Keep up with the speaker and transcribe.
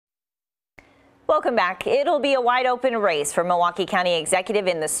Welcome back. It'll be a wide open race for Milwaukee County Executive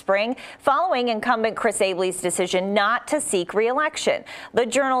in the spring, following incumbent Chris Abley's decision not to seek re-election. The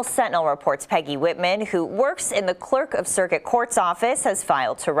Journal Sentinel reports Peggy Whitman, who works in the Clerk of Circuit Court's office, has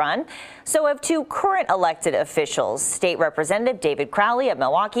filed to run. So have two current elected officials, State Representative David Crowley of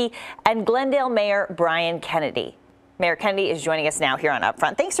Milwaukee and Glendale Mayor Bryan Kennedy. Mayor Kennedy is joining us now here on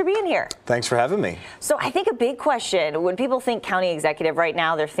Upfront. Thanks for being here. Thanks for having me. So I think a big question, when people think county executive right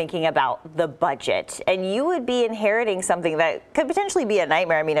now, they're thinking about the budget. And you would be inheriting something that could potentially be a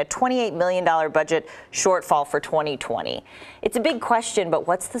nightmare. I mean, a $28 million budget shortfall for 2020. It's a big question, but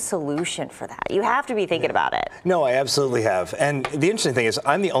what's the solution for that? You have to be thinking about it. No, I absolutely have. And the interesting thing is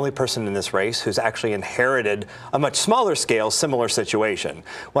I'm the only person in this race who's actually inherited a much smaller scale, similar situation.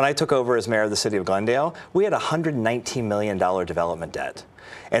 When I took over as mayor of the city of Glendale, we had $119 million development debt.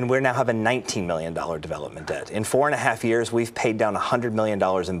 And we now have a $19 million development debt. In 4.5 years, we've paid down $100 million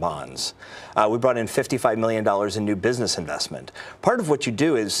in bonds. We brought in $55 million in new business investment. Part of what you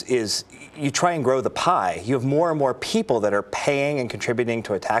do is you try and grow the pie. You have more and more people that are paying and contributing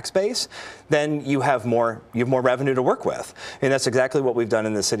to a tax base, then you have more revenue to work with. And that's exactly what we've done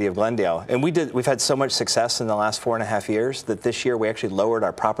in the city of Glendale. And we've had so much success in the last 4.5 years that this year we actually lowered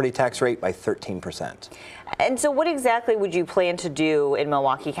our property tax rate by 13%. And so what exactly would you plan to do in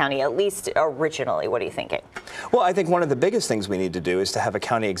Milwaukee County, at least originally? What are you thinking? Well, I think one of the biggest things we need to do is to have a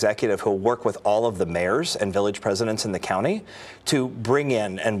county executive who will work with all of the mayors and village presidents in the county to bring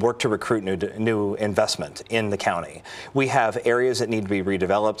in and work to recruit new investment in the county. We have areas that need to be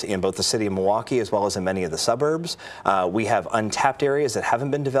redeveloped in both the city of Milwaukee as well as in many of the suburbs. We have untapped areas that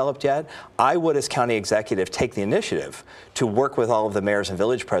haven't been developed yet. I would, as county executive, take the initiative to work with all of the mayors and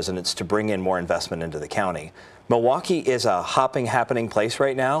village presidents to bring in more investment into the county. Milwaukee is a happening place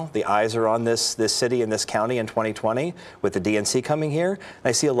right now. The eyes are on this city and this county in 2020 with the DNC coming here. And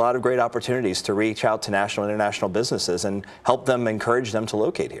I see a lot of great opportunities to reach out to national and international businesses and help them, encourage them to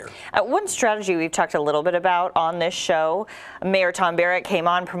locate here. One strategy we've talked a little bit about on this show, Mayor Tom Barrett came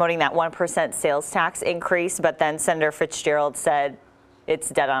on promoting that 1% sales tax increase, but then Senator Fitzgerald said, it's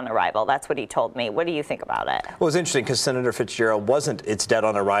dead on arrival. That's what he told me. What do you think about it? Well, it's interesting because Senator Fitzgerald wasn't it's dead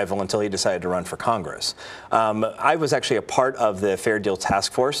on arrival until he decided to run for Congress. I was actually a part of the Fair Deal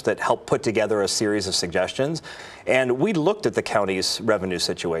Task Force that helped put together a series of suggestions. And we looked at the county's revenue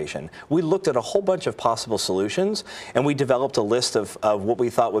situation. We looked at a whole bunch of possible solutions, and we developed a list of what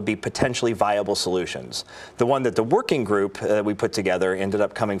we thought would be potentially viable solutions. The one that the working group that we put together ended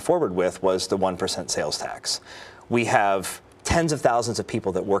up coming forward with was the 1% sales tax. We have tens of thousands of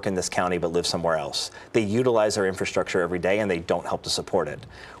people that work in this county but live somewhere else. They utilize our infrastructure every day and they don't help to support it.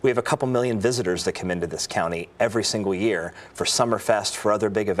 We have a couple million visitors that come into this county every single year for Summerfest, for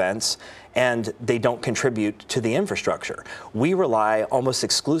other big events, and they don't contribute to the infrastructure. We rely almost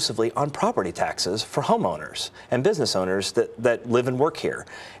exclusively on property taxes for homeowners and business owners that live and work here.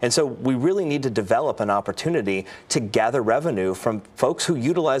 And so we really need to develop an opportunity to gather revenue from folks who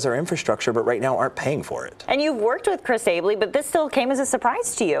utilize our infrastructure but right now aren't paying for it. And you've worked with Chris Abley, but this still came as a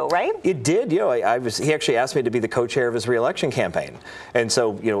surprise to you, right? It did. You know, he actually asked me to be the co-chair of his re-election campaign, and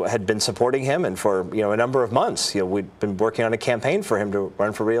so had been supporting him, and for a number of months, we'd been working on a campaign for him to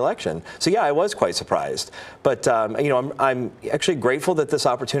run for re-election. So yeah, I was quite surprised, but I'm actually grateful that this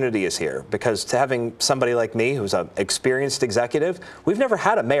opportunity is here, because to having somebody like me who's an experienced executive, we've never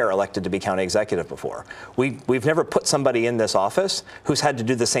had a mayor elected to be county executive before. We've never put somebody in this office who's had to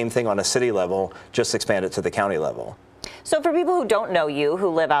do the same thing on a city level, just expand it to the county level. So for people who don't know you, who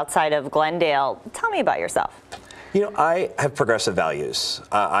live outside of Glendale, tell me about yourself. I have progressive values.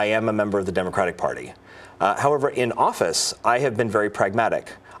 I am a member of the Democratic Party. However, in office, I have been very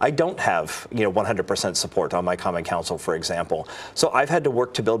pragmatic. I don't have 100% support on my common council, for example. So I've had to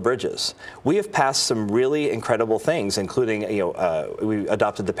work to build bridges. We have passed some really incredible things, including we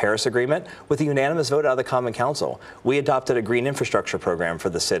adopted the Paris Agreement with a unanimous vote out of the common council. We adopted a green infrastructure program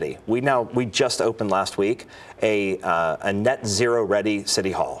for the city. We just opened last week a net zero ready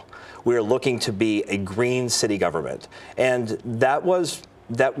city hall. We are looking to be a green city government, and that was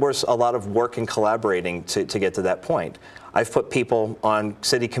a lot of work and collaborating to get to that point. I've put people on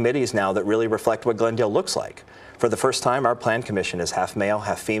city committees now that really reflect what Glendale looks like. For the first time, our Plan Commission is half male,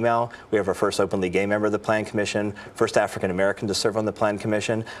 half female. We have our first openly gay member of the Plan Commission, first African American to serve on the Plan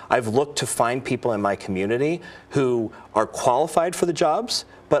Commission. I've looked to find people in my community who are qualified for the jobs,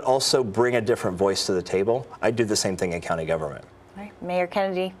 but also bring a different voice to the table. I do the same thing in county government. All right. Mayor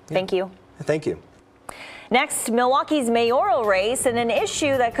Kennedy, thank you. Thank you. Next, Milwaukee's mayoral race and an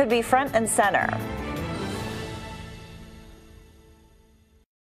issue that could be front and center.